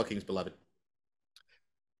 Stay out of bookings, beloved.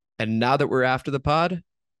 And now that we're after the pod,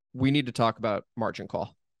 we need to talk about Margin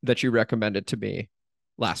Call that you recommended to me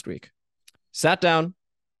last week. Sat down,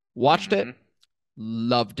 watched it,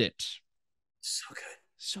 loved it.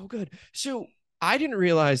 So good. So I didn't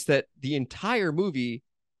realize that the entire movie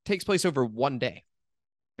takes place over one day,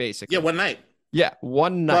 basically. Yeah, one night. Yeah,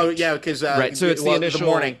 one night. Well, yeah, because right. So it's the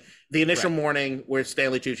initial morning where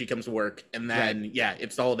Stanley Tucci comes to work, and then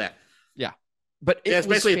it's the whole day. Yeah, but it's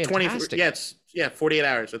basically fantastic. 48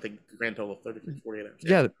 hours. I think grand total 48 hours.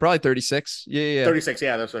 Yeah, probably 36. Yeah. 36.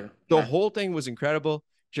 Yeah, that's right. The whole thing was incredible.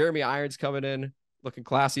 Jeremy Irons coming in, looking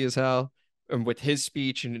classy as hell, and with his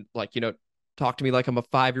speech and talk to me like I'm a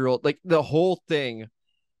 5-year-old. Like the whole thing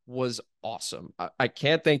was awesome. I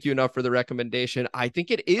can't thank you enough for the recommendation. I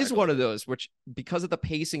think it is one of those which, because of the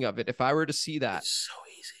pacing of it, if I were to see that so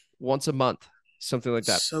easy once a month, something like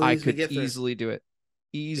that, I could easily do it.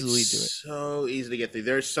 So easy to get through.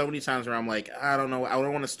 There's so many times where I'm like, I don't know, I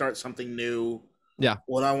don't want to start something new. Yeah.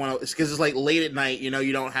 What I want to, it's because it's like late at night, you know,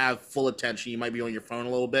 you don't have full attention. You might be on your phone a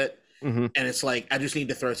little bit. Mm-hmm. And it's like, I just need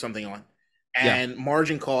to throw something on. Yeah. And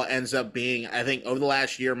Margin Call ends up being, I think, over the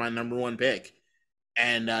last year, my number one pick.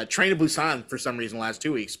 And Train to Busan for some reason the last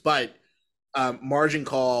 2 weeks. But Margin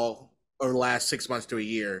Call over the last 6 months to a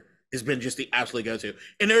year has been just the absolute go-to.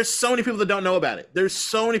 And there's so many people that don't know about it. There's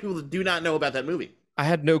so many people that do not know about that movie. I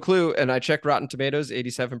had no clue, and I checked Rotten Tomatoes,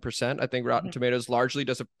 87%. I think Rotten Tomatoes largely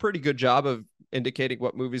does a pretty good job of indicating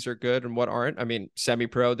what movies are good and what aren't. I mean,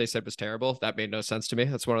 Semi-Pro, they said was terrible. That made no sense to me.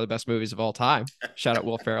 That's one of the best movies of all time. Shout out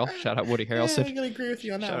Will Ferrell. Shout out Woody Harrelson. Yeah, I'm going to agree with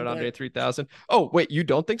you on that. Shout out Andre 3000. Oh, wait, you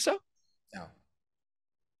don't think so? No.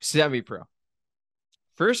 Semi-Pro.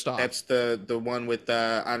 First off, that's the one with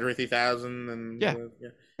Andre 3000 and yeah.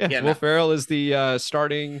 Will Ferrell is the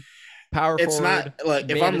starting power forward. It's not like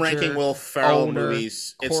if I'm ranking Will Ferrell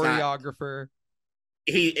movies, it's choreographer.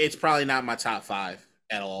 It's probably not my top 5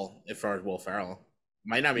 at all as far as Will Ferrell.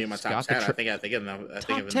 Might not be in my top 10. I think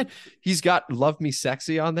of 10. He's got Love Me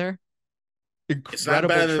Sexy on there.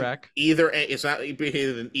 Incredible track. It's not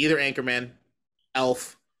either Anchorman,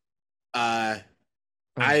 Elf. I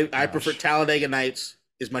prefer Talladega Nights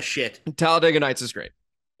is my shit. Talladega Nights is great.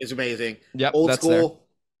 It's amazing. Yep. Old School.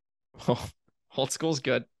 Oh, Old School's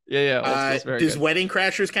good. Yeah. Old School's very does good. Wedding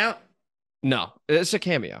Crashers count? No, it's a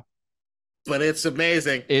cameo. But it's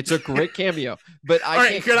amazing. It's a great cameo. But all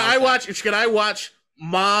right, could I watch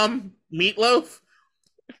Mom Meatloaf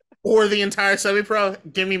or the entire Semi-Pro?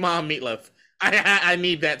 Give me Mom Meatloaf. I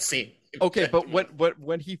need that scene. Okay, but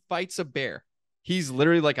when he fights a bear, he's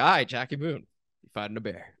literally like, "Hi, Jackie Moon, you fighting a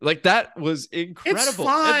bear." Like that was incredible. It's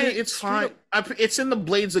fine. It's fine. It's in the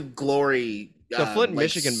Blades of Glory. The Flint,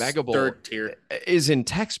 Michigan Mega Bowl third tier is in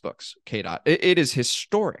textbooks. K-Dot. It is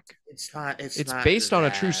historic. It's not. It's not based on a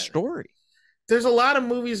true story. There's a lot of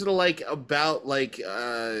movies that are like about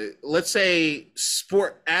let's say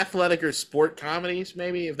athletic or sport comedies,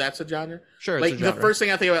 maybe if that's a genre. Sure. Like the first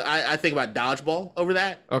thing I think about, I think about Dodgeball over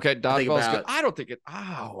that. Okay, Dodgeball's good. I don't think it.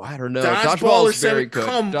 Oh, I don't know. Dodgeball is very good.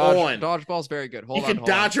 Come on, Dodgeball's very good. You can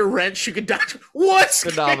dodge a wrench. You can dodge. What's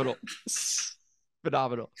phenomenal?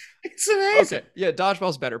 Phenomenal. It's amazing. Okay, yeah,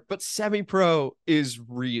 Dodgeball's better, but Semi-Pro is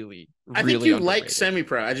really. I think you like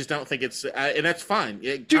Semi-Pro. I just don't think it's, and that's fine.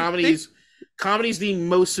 Comedy's the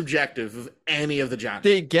most subjective of any of the genres.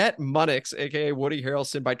 They get Munnix, aka Woody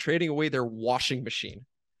Harrelson, by trading away their washing machine.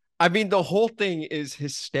 I mean, the whole thing is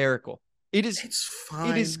hysterical. It's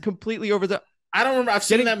fine. It is completely over the. I don't remember. I've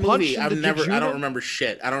seen that movie. I don't remember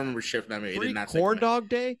shit. I don't remember shit from that movie. It did not Corn Dog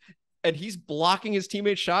Day, and he's blocking his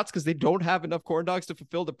teammates' shots because they don't have enough corn dogs to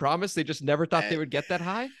fulfill the promise. They just never thought they would get that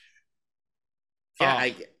high. Yeah,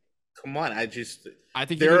 come on. I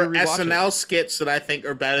think there are SNL skits that I think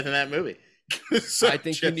are better than that movie. So I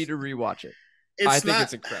think you need to rewatch it. I think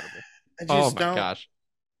it's incredible. Oh my gosh.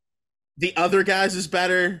 The Other Guys is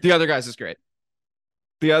better. The Other Guys is great.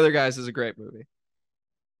 The Other Guys is a great movie.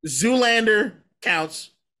 Zoolander counts.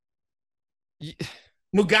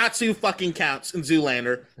 Mugatsu fucking counts in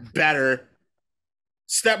Zoolander. Better.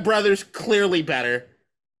 Step Brothers, clearly better.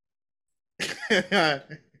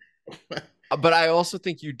 But I also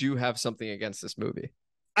think you do have something against this movie.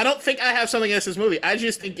 I don't think I have something against this movie. I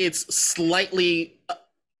just think it's slightly.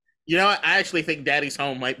 You know, I actually think Daddy's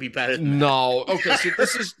Home might be better than that. Okay, so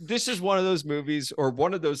this is one of those movies or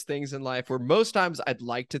one of those things in life where most times I'd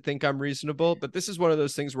like to think I'm reasonable, but this is one of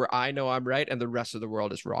those things where I know I'm right and the rest of the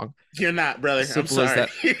world is wrong. You're not, brother. Simple I'm sorry. As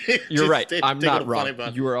that. You're right. I'm not wrong.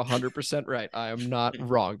 You are 100% right. I am not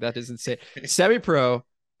wrong. That is insane. Semi-Pro.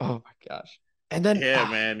 Oh my gosh. And then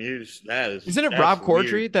man, isn't it Rob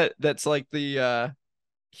Corddry that's like the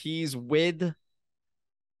he's with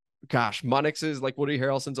Munnix is like Woody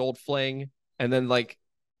Harrelson's old fling, and then like,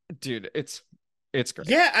 dude, it's great.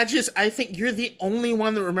 Yeah, I think you're the only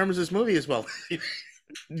one that remembers this movie as well.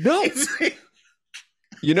 No,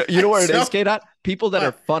 you know what it is, K-Dot? People that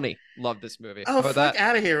are funny love this movie. Oh, fuck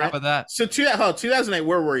out of here! Right? How about that? So 2008,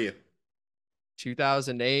 where were you?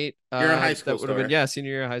 2008. You're in high school. That would have been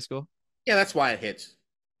senior year of high school. Yeah, that's why it hits.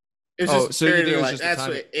 So you think it was just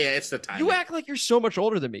it's the time. You act like you're so much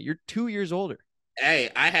older than me. You're 2 years older.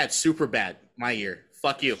 Hey, I had Superbad my year.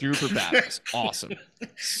 Fuck you. Superbad was awesome.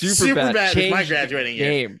 Superbad is my graduating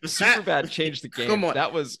game. Superbad changed the game. Come on.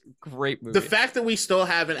 That was a great movie. The fact that we still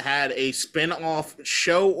haven't had a spin-off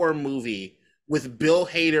show or movie with Bill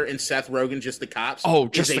Hader and Seth Rogen, just the cops,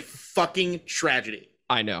 is a fucking tragedy.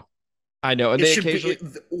 I know. And they occasionally.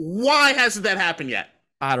 Why hasn't that happened yet?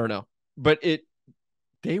 I don't know. But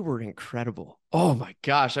they were incredible. Oh my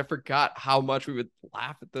gosh, I forgot how much we would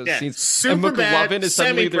laugh at those scenes. Superbad, and McLovin is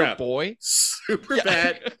suddenly their boy.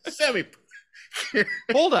 Superbad, Semi-Pro.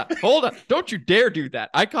 Hold on. Don't you dare do that.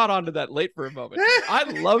 I caught on to that late for a moment. I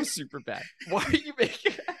love Superbad. Why are you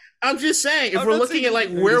making I'm just saying, if I'm we're not looking saying at like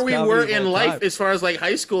it's the where greatest we comedy were of in all life time. as far as like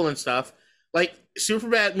high school and stuff, like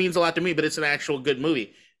Superbad means a lot to me, but it's an actual good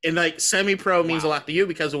movie. And like Semi-Pro means a lot to you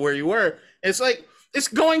because of where you were. It's like it's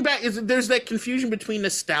going back. There's that confusion between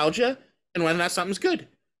nostalgia and whether or not something's good.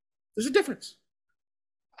 There's a difference.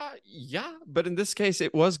 Yeah, but in this case,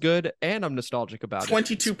 it was good, and I'm nostalgic about it.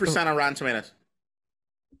 22% on Rotten Tomatoes.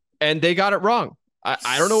 And they got it wrong.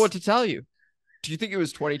 I don't know what to tell you. Do you think it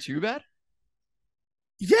was 22 bad?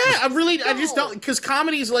 Yeah, I just don't, because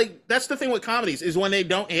comedies, like, that's the thing with comedies, is when they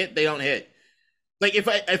don't hit, they don't hit. Like,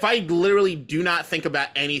 if I literally do not think about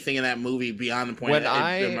anything in that movie beyond the point When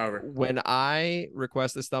I'm over. when I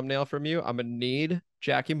request this thumbnail from you, I'm gonna need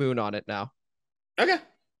Jackie Moon on it now. Okay.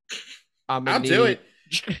 I'll do it.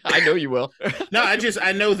 I know you will. No,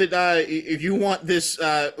 I know that if you want this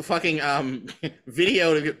fucking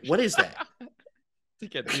video to get, what is that? To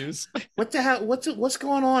get views. What the hell? What's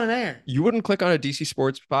going on in there? You wouldn't click on a DC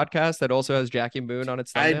Sports podcast that also has Jackie Moon on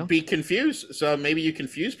its thumbnail? I'd be confused. So maybe you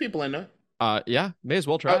confuse people in there. Yeah, may as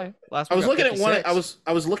well try. I was looking at one. I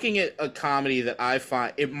was looking at a comedy that I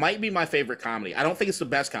find it might be my favorite comedy. I don't think it's the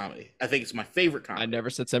best comedy. I think it's my favorite comedy. I never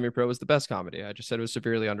said Semi-Pro was the best comedy. I just said it was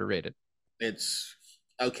severely underrated. It's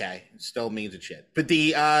okay. It still means a shit. But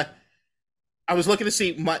I was looking to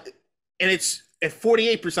see and it's at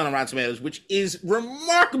 48% on Rotten Tomatoes, which is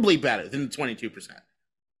remarkably better than the 22%.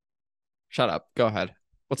 Shut up. Go ahead.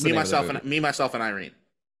 What's the name of the movie? Me, Myself, and Irene.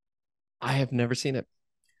 I have never seen it.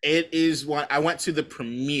 It is one. I went to the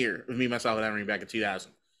premiere of Me, Myself, and Irene back in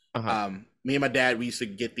 2000. Me and my dad, we used to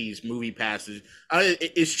get these movie passes.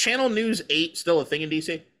 Is Channel News 8 still a thing in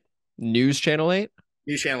DC? News Channel 8?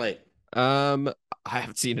 News Channel 8. I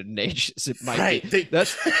haven't seen it in ages. It might Right. be.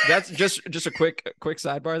 That's just a quick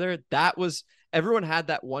sidebar there. That was everyone had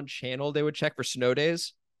that one channel they would check for snow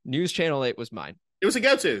days. News Channel 8 was mine. It was a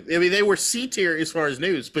go-to. I mean, they were C tier as far as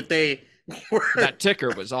news, but they were that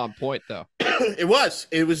ticker was on point though. It was.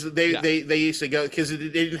 They used to go because they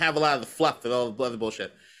didn't have a lot of the fluff and all the other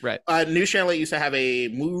bullshit. Right. News Channel 8 used to have a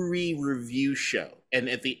movie review show, and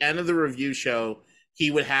at the end of the review show,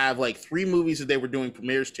 he would have like 3 movies that they were doing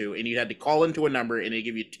premieres to, and you had to call into a number, and they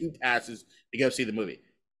give you 2 passes to go see the movie.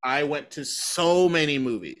 I went to so many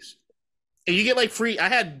movies, and you get like free. I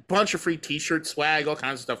had a bunch of free T-shirt swag, all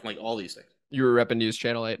kinds of stuff, like all these things. You were repping News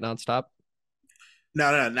Channel 8 nonstop?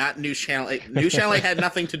 No, not News Channel 8. News Channel 8 had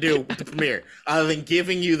nothing to do with the premiere other than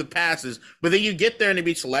giving you the passes. But then you get there and there'd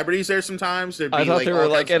be celebrities there sometimes. There'd be I thought like they were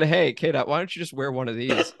like, and hey, kid, why don't you just wear one of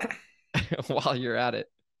these while you're at it?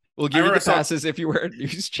 We'll give you the passes if you wear a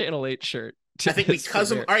News Channel 8 shirt. I think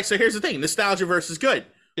because of, all right, so here's the thing. Nostalgia versus good.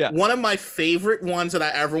 Yeah. One of my favorite ones that I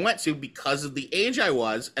ever went to because of the age I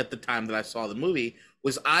was at the time that I saw the movie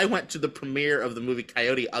was I went to the premiere of the movie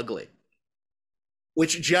Coyote Ugly.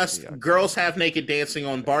 Which just girls half naked dancing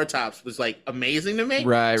on bar tops was like amazing to me.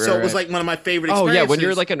 Right. So it was like one of my favorite experiences. Oh yeah, when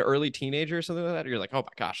you're like an early teenager or something like that, you're like, oh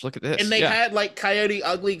my gosh, look at this. And they had like Coyote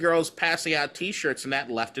Ugly girls passing out T-shirts, and that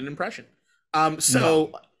left an impression.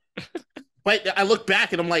 But I look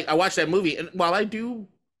back and I'm like, I watched that movie, and while I do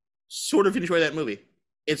sort of enjoy that movie,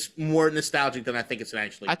 it's more nostalgic than I think it's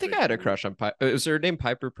actually. I think I had a crush on Piper. Was her name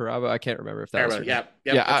Piper Perabo? I can't remember if that was her name.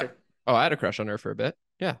 Yeah. I had a crush on her for a bit.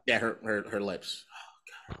 Yeah. Yeah, her lips.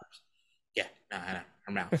 Oh god. Yeah, no, I know.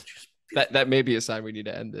 Her mouth. Just that may be a sign we need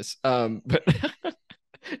to end this. But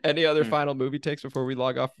any other final movie takes before we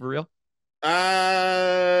log off for real?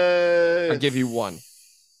 I'll give you one.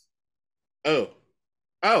 Oh,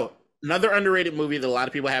 another underrated movie that a lot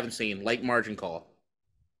of people haven't seen, like Margin Call.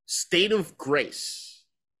 State of Grace.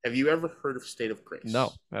 Have you ever heard of State of Grace?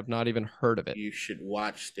 No, I've not even heard of it. You should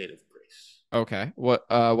watch State of Grace. Okay.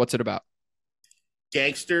 What's it about?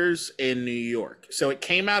 Gangsters in New York. So it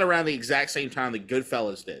came out around the exact same time that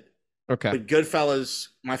Goodfellas did. Okay. But Goodfellas,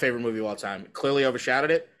 my favorite movie of all time, clearly overshadowed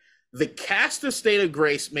it. The cast of State of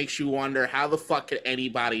Grace makes you wonder how the fuck could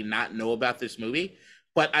anybody not know about this movie?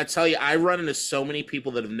 But I tell you, I run into so many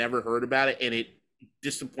people that have never heard about it, and it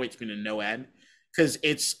disappoints me to no end. Because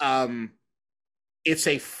it's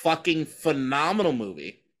a fucking phenomenal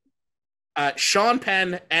movie. Sean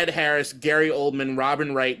Penn, Ed Harris, Gary Oldman,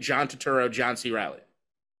 Robin Wright, John Turturro, John C. Reilly.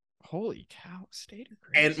 Holy cow, State of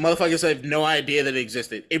Grace. And motherfuckers have no idea that it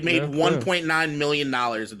existed. It made $1.9 million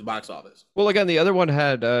at the box office. Well, again, the other one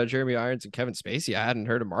had Jeremy Irons and Kevin Spacey. I hadn't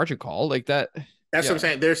heard of Margin Call like that. That's what I'm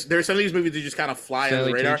saying. There's some of these movies that just kind of fly under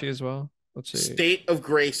the radar. Tucci as well. Let's see. State of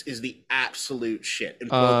Grace is the absolute shit.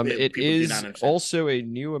 It is also a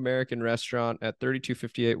new American restaurant at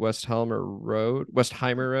 3258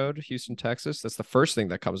 Westheimer Road, Houston, Texas. That's the first thing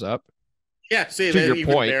that comes up. Yeah, see, To they're your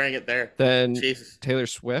even point, bearing it there. then Jesus. Taylor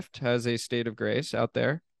Swift has a State of Grace out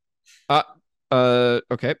there. Okay,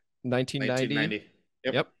 1990. 1990.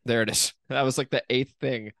 Yep, there it is. That was like the 8th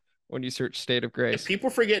thing when you search State of Grace. People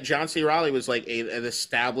forget John C. Reilly was like an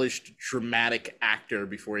established dramatic actor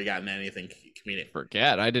before he got into anything comedic.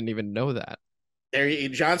 Forget, I didn't even know that.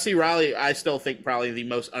 John C. Reilly, I still think probably the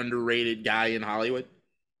most underrated guy in Hollywood.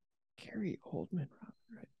 Gary Oldman.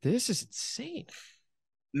 This is insane.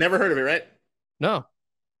 Never heard of it, right? No.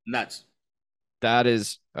 Nuts. That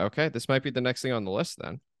is okay. This might be the next thing on the list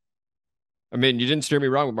then. I mean, you didn't steer me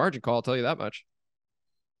wrong with Margin Call, I'll tell you that much.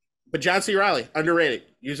 But John C. Reilly, underrated.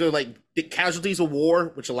 Usually like Casualties of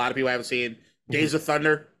War, which a lot of people haven't seen. Days of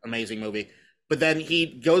Thunder, amazing movie. But then he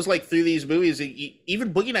goes like through these movies,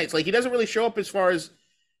 even Boogie Nights, like he doesn't really show up as far as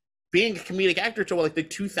being a comedic actor till like the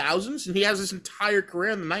 2000s, and he has his entire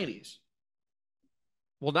career in the 90s.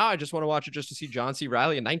 Well, now I just want to watch it just to see John C.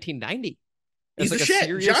 Reilly in 1990. He's like the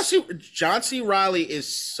shit. John C. Reilly is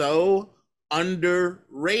so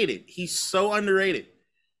underrated. He's so underrated.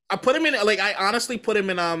 I put him in, like, I honestly put him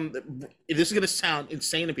in, this is going to sound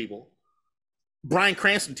insane to people, Bryan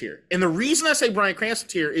Cranston tier. And the reason I say Bryan Cranston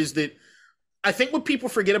tier is that I think what people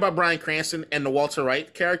forget about Bryan Cranston and the Walter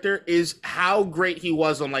White character is how great he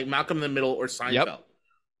was on, like, Malcolm in the Middle or Seinfeld.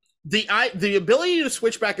 Yep. The ability to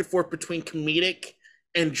switch back and forth between comedic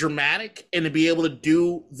and dramatic and to be able to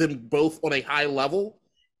do them both on a high level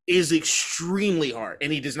is extremely hard,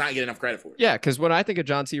 and he does not get enough credit for it. Yeah, because when I think of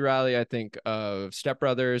John C. Reilly, I think of Step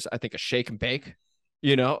Brothers, I think of Shake and Bake.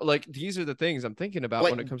 You know, like these are the things I'm thinking about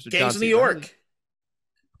like when it comes to Gangs John of New C. York,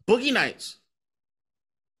 Boogie Nights.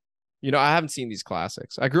 You know, I haven't seen these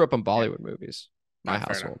classics. I grew up on Bollywood movies, my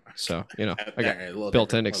household. So, you know, I got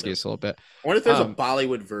built-in excuse a little bit. I wonder if there's a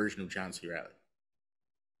Bollywood version of John C. Reilly.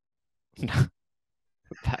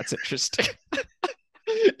 That's interesting.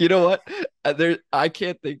 You know what? I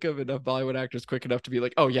can't think of enough Bollywood actors quick enough to be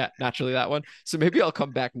like, oh yeah, naturally that one. So maybe I'll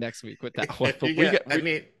come back next week with that one. But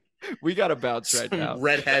we got to bounce right now.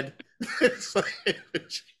 Redhead.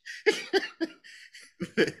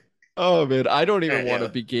 Oh man, I don't even want to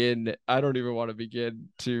begin. I don't even want to begin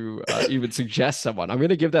to even suggest someone. I'm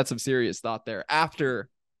gonna give that some serious thought there after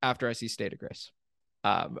I see State of Grace.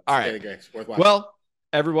 All right. Well,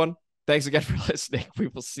 everyone. Thanks again for listening. We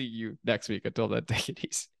will see you next week. Until then, take it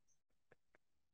easy.